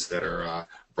patients that are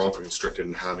bronchoconstricted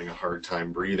and having a hard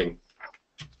time breathing.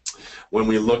 When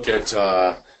we look at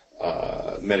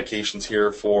medications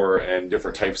here and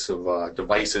different types of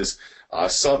devices,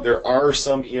 there are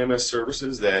some EMS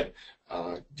services that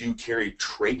do carry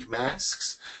trach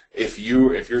masks. If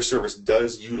your service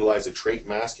does utilize a trach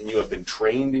mask and you have been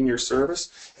trained in your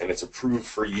service and it's approved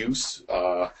for use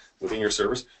within your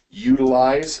service,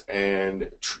 utilize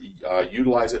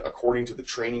it according to the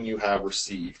training you have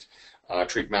received.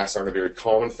 Trach masks aren't a very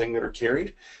common thing that are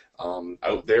carried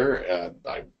out there.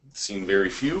 I've seen very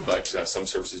few, but some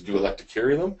services do elect to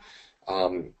carry them.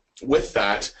 With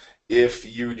that, if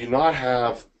you don't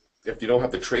have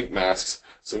the trach masks,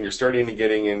 so when you're starting to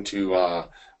getting into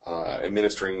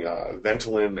administering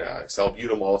Ventolin,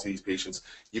 salbutamol to these patients,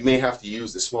 you may have to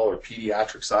use the smaller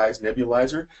pediatric size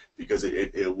nebulizer because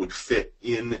it would fit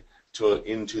into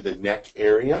the neck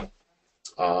area.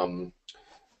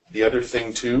 The other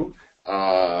thing too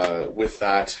with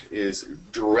that is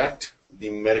direct the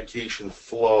medication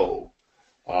flow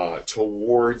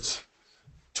towards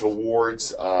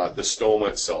the stoma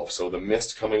itself. So the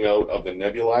mist coming out of the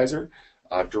nebulizer,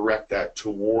 direct that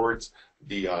towards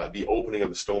the opening of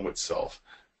the stoma itself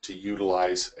to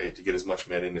utilize to get as much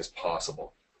med in as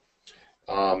possible.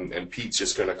 And Pete's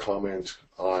just going to comment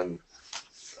on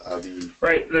the...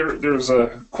 Right, there's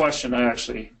a question I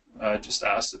actually just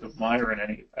asked it of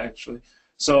Myron, actually.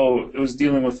 So it was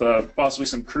dealing with possibly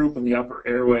some croup in the upper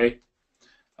airway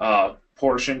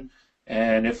portion,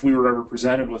 and if we were ever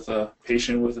presented with a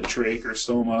patient with a trach or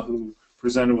stoma who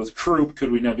presented with croup,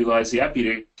 could we nebulize the epi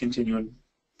to continue and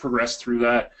progress through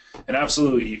that? And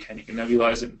absolutely you can. You can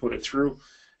nebulize it and put it through,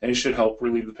 and it should help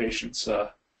relieve the patient's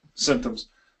symptoms.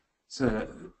 So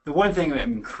the one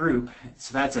thing, croup,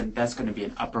 so that's going to be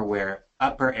an upper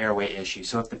upper airway issue.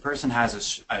 So if the person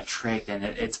has a trach, then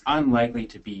it's unlikely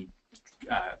to be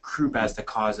croup as the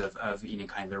cause of any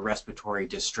kind of the respiratory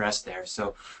distress there.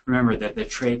 So remember that the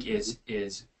trach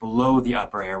is below the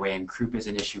upper airway, and croup is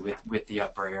an issue with the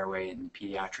upper airway in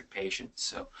pediatric patients.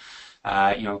 So,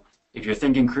 you know, if you're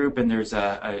thinking croup and there's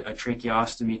a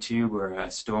tracheostomy tube or a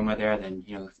stoma there, then,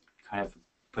 you know, kind of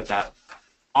put that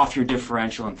off your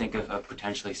differential and think of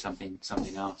potentially something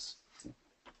else.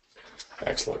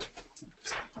 Excellent.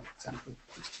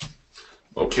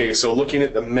 Okay, so looking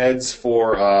at the meds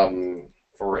for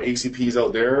ACPs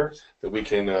out there that we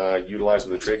can utilize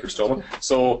with a trach or stoma.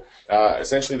 So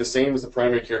essentially the same as the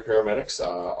primary care paramedics.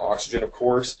 Oxygen, of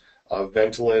course,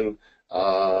 Ventolin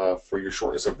for your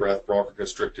shortness of breath,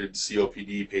 bronchoconstricted,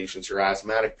 COPD patients, your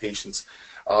asthmatic patients.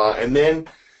 And then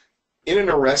in an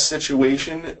arrest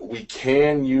situation, we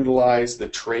can utilize the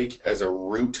trach as a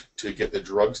route to get the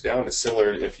drugs down. It's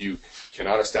similar if you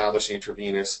cannot establish the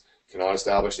intravenous, cannot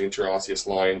establish the interosseous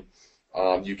line,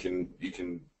 you can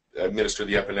administer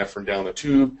the epinephrine down the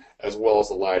tube as well as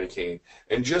the lidocaine.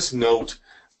 And just note,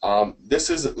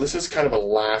 this is kind of a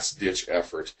last-ditch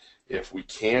effort. If we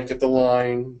can't get the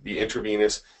line, the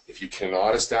intravenous, if you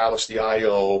cannot establish the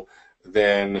IO,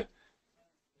 then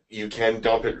you can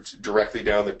dump it directly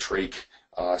down the trach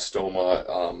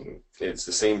stoma. It's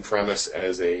the same premise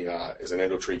as an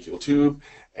endotracheal tube,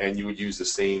 and you would use the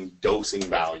same dosing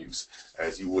values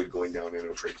as you would going down an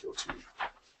endotracheal tube.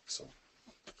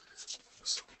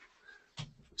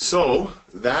 So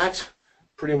that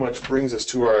pretty much brings us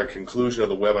to our conclusion of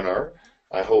the webinar.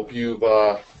 I hope you've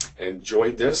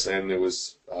enjoyed this, and it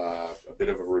was a bit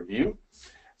of a review.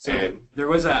 So there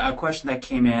was a question that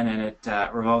came in, and it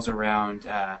revolves around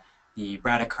the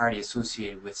bradycardia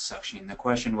associated with suctioning. The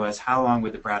question was, how long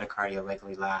would the bradycardia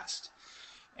likely last?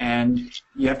 And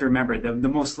you have to remember, the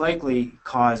most likely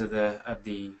cause of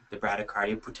the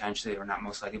bradycardia, potentially, or not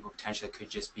most likely, but potentially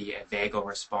could just be a vagal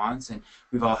response. And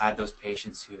we've all had those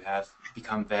patients who have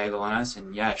become vagal on us,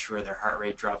 and yeah, sure, their heart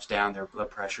rate drops down, their blood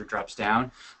pressure drops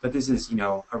down, but this is, you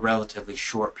know, a relatively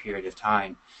short period of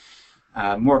time.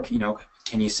 You know,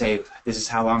 can you say this is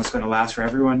how long it's going to last for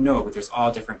everyone? No, but there's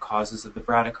all different causes of the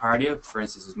bradycardia. For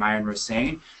instance, as Myron was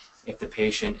saying, if the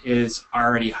patient is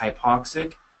already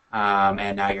hypoxic,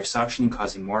 and now you're suctioning,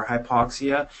 causing more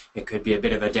hypoxia, it could be a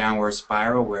bit of a downward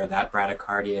spiral where that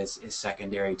bradycardia is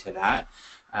secondary to that.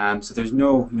 So there's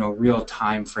no real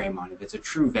time frame on it. If it's a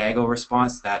true vagal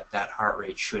response, that heart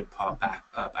rate should pop back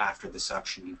up after the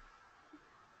suctioning.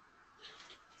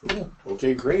 Cool.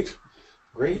 Okay, great.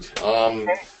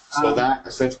 So that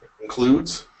essentially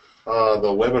concludes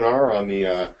the webinar on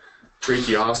the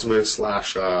tracheostomy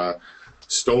 /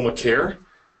 stoma care.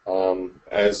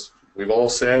 As we've all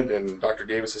said, and Dr.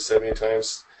 Davis has said many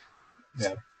times,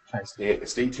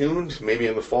 stay tuned. Maybe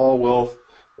in the fall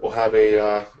we'll have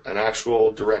an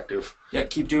actual directive. Yeah,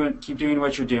 keep doing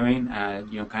what you're doing.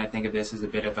 You know, kind of think of this as a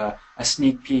bit of a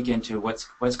sneak peek into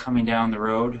what's coming down the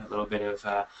road. A little bit of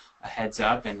a heads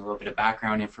up and a little bit of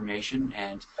background information.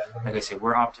 And like I say,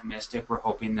 we're optimistic. We're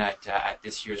hoping that at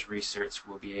this year's research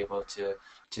we'll be able to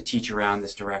teach around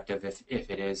this directive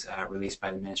if it is released by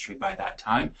the ministry by that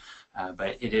time.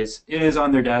 But it is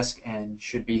on their desk and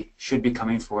should be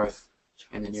coming forth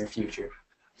in the near future.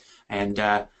 And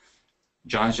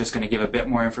John's just going to give a bit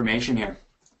more information here.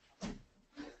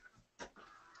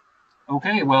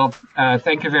 Okay, well,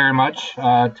 thank you very much to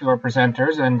our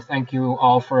presenters, and thank you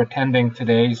all for attending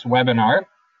today's webinar.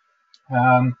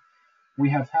 We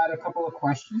have had a couple of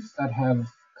questions that have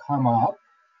come up,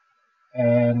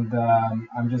 and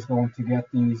I'm just going to get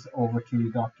these over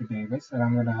to Dr. Davis, and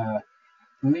I'm going to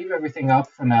leave everything up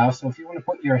for now. So if you want to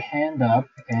put your hand up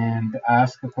and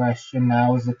ask a question,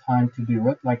 now is the time to do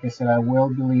it. Like I said, I will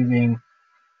be leaving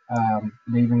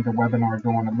the webinar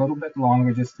going a little bit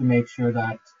longer just to make sure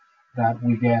that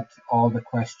we get all the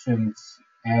questions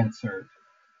answered.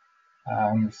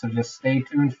 So just stay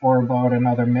tuned for about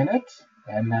another minute,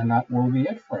 and then that will be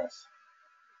it for us.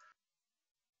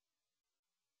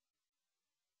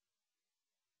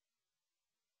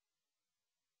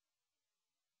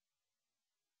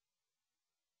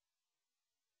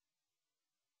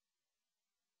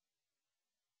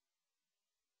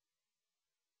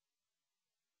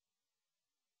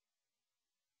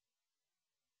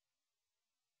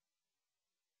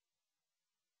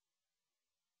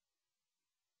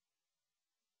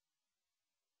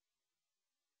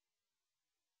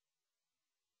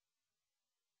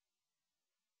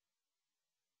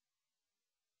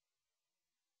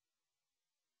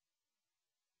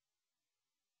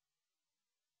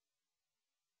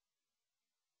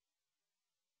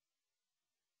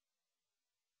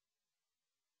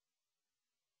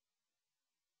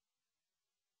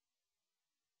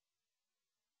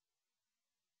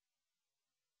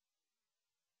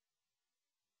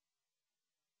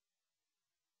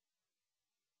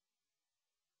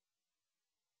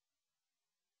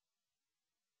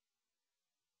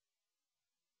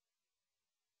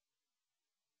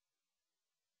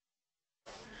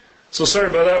 So sorry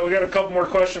about that. We got a couple more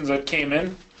questions that came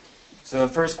in. So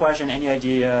the first question, any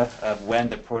idea of when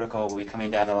the protocol will be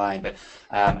coming down the line? But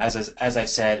as I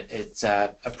said, it's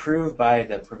approved by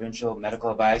the Provincial Medical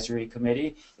Advisory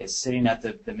Committee. It's sitting at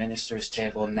the minister's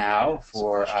table now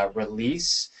for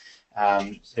release.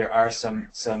 There are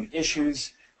some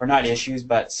issues, or not issues,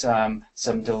 but some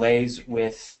delays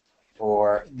with,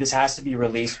 or this has to be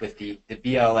released with the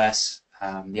BLS,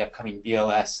 the upcoming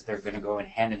BLS. They're going to go in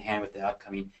hand with the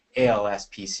upcoming ALS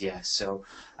PCS. So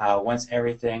once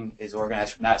everything is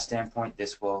organized from that standpoint,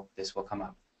 this will come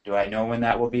up. Do I know when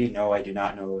that will be? No, I do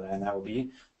not know when that will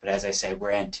be. But as I said,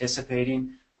 we're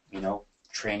anticipating,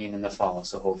 training in the fall.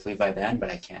 So hopefully by then,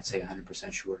 but I can't say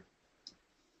 100% sure.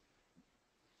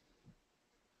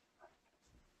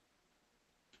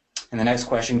 And the next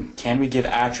question, can we give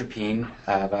atropine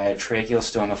via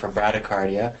tracheostoma for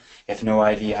bradycardia if no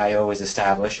IVIO is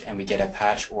established and we get a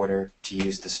patch order to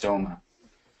use the stoma?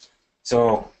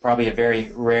 So probably a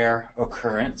very rare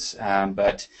occurrence,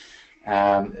 but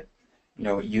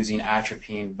using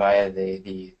atropine via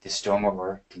the stoma,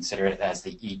 or consider it as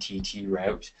the ETT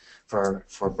route for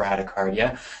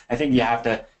bradycardia. I think you have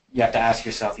to ask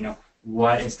yourself,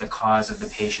 what is the cause of the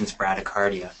patient's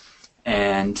bradycardia?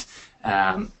 And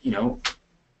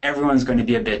everyone's going to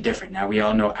be a bit different. Now, we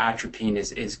all know atropine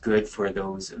is good for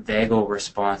those vagal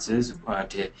responses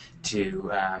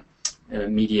to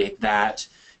mediate that.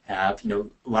 A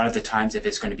lot of the times, if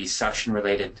it's going to be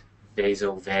suction-related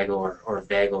vasovagal or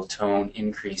vagal tone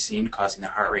increasing, causing the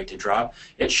heart rate to drop,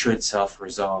 it should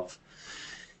self-resolve.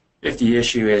 If the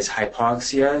issue is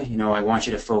hypoxia, I want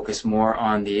you to focus more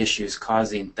on the issues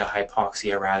causing the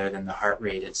hypoxia rather than the heart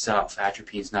rate itself.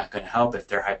 Atropine is not going to help if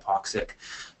they're hypoxic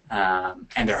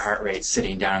and their heart rate's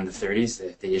sitting down in the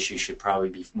 30s. The issue should probably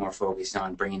be more focused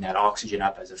on bringing that oxygen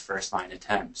up as a first-line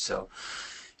attempt. So,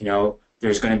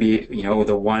 there's going to be,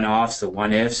 the one-offs, the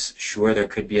one-ifs. Sure, there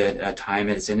could be a time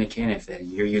it's indicating. If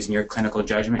you're using your clinical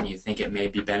judgment and you think it may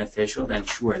be beneficial, then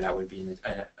sure, that would be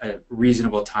a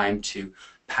reasonable time to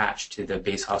patch to the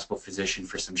base hospital physician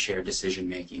for some shared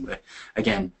decision-making. But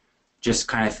again, just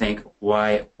kind of think,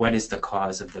 what is the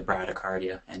cause of the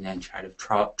bradycardia, and then try to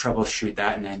troubleshoot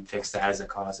that and then fix that as a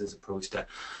cause, as opposed to,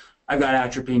 I've got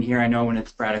atropine here, I know when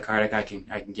it's bradycardic, I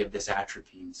can give this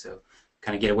atropine. So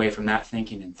kind of get away from that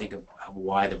thinking and think of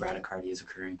why the bradycardia is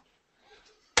occurring.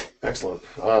 Excellent.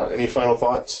 Any final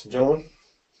thoughts, gentlemen?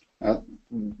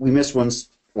 We missed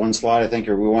one slide, I think,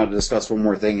 or we wanted to discuss one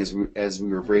more thing as we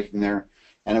were breaking there,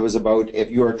 and it was about if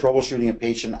you are troubleshooting a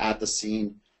patient at the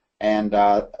scene and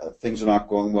things are not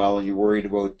going well and you're worried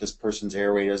about this person's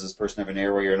airway, does this person have an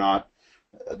airway or not?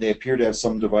 They appear to have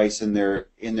some device in their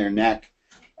neck,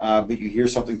 but you hear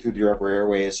something through the upper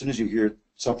airway. As soon as you hear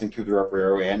something through the upper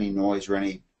airway, any noise or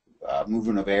any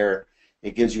movement of air,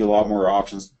 it gives you a lot more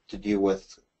options to deal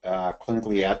with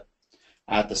clinically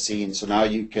at the scene. So now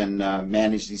you can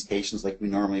manage these patients like we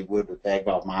normally would with bag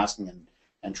valve masking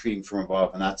and treating from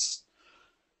above. And that's,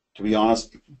 to be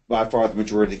honest, by far the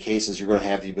majority of the cases you're going to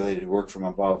have the ability to work from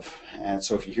above. And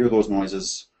so if you hear those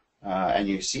noises and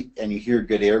you hear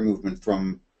good air movement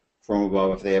from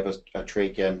above, if they have a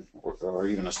trach or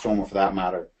even a stoma for that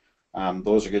matter,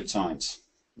 those are good signs.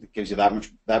 It gives you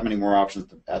that many more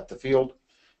options at the field,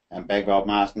 and bag valve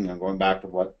masking and going back to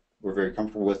what we're very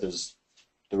comfortable with is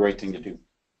the right thing to do.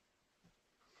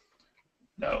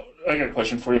 Now, I got a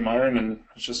question for you, Myron, and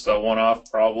it's just a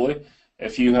one-off probably.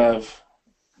 If you have,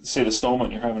 say, the stoma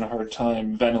and you're having a hard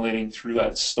time ventilating through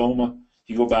that stoma,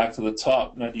 you go back to the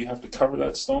top. Now, do you have to cover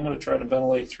that stoma to try to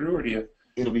ventilate through, or do you?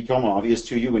 It'll become obvious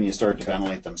to you when you start to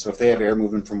ventilate them. So if they have air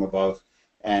movement from above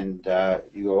and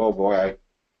you go, oh boy,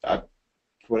 I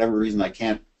for whatever reason I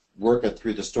can't work it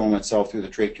through the stoma itself, through the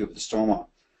trach tube of the stoma.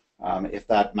 If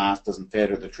that mask doesn't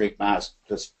fit, or the trach mask,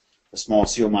 just a small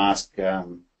seal mask,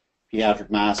 pediatric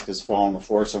mask has fallen on the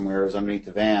floor somewhere, is underneath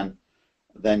the van,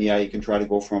 then yeah, you can try to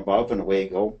go from above and away you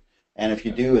go. And if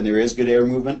you do, and there is good air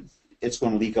movement, it's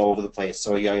going to leak all over the place.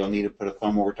 So yeah, you'll need to put a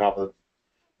thumb or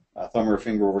a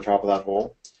finger over top of that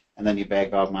hole, and then you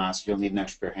bag valve mask. You'll need an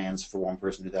extra pair of hands for one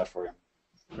person to do that for you.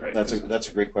 Right. That's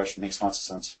a great question. Makes lots of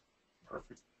sense.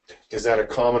 Perfect. Is that a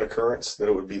common occurrence that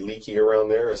it would be leaky around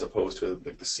there as opposed to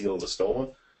like the seal of the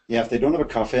stoma? Yeah, if they don't have a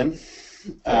cuff in,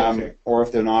 Okay. or if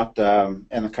they're not, and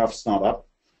the cuff's not up,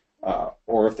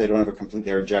 or if they don't have a complete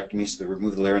laryngectomy, so they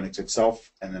remove the larynx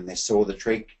itself, and then they sew the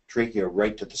trachea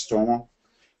right to the stoma,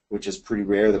 which is pretty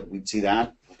rare that we'd see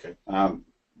that. Okay.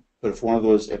 But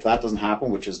if that doesn't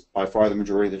happen, which is by far the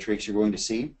majority of the trachs you're going to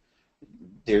see,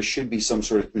 there should be some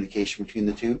sort of communication between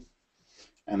the two,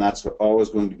 and that's always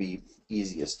going to be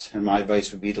easiest. And my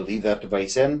advice would be to leave that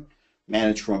device in,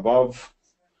 manage from above,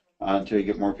 until you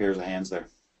get more pairs of hands there.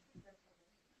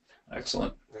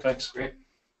 Excellent. Thanks. Great.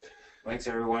 Thanks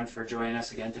everyone for joining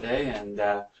us again today, and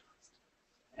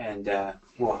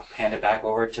we'll hand it back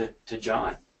over to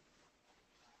John.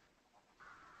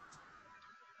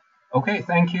 Okay,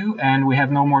 thank you. And we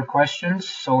have no more questions.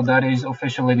 So that is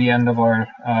officially the end of our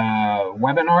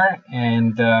webinar.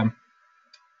 And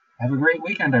have a great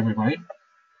weekend, everybody.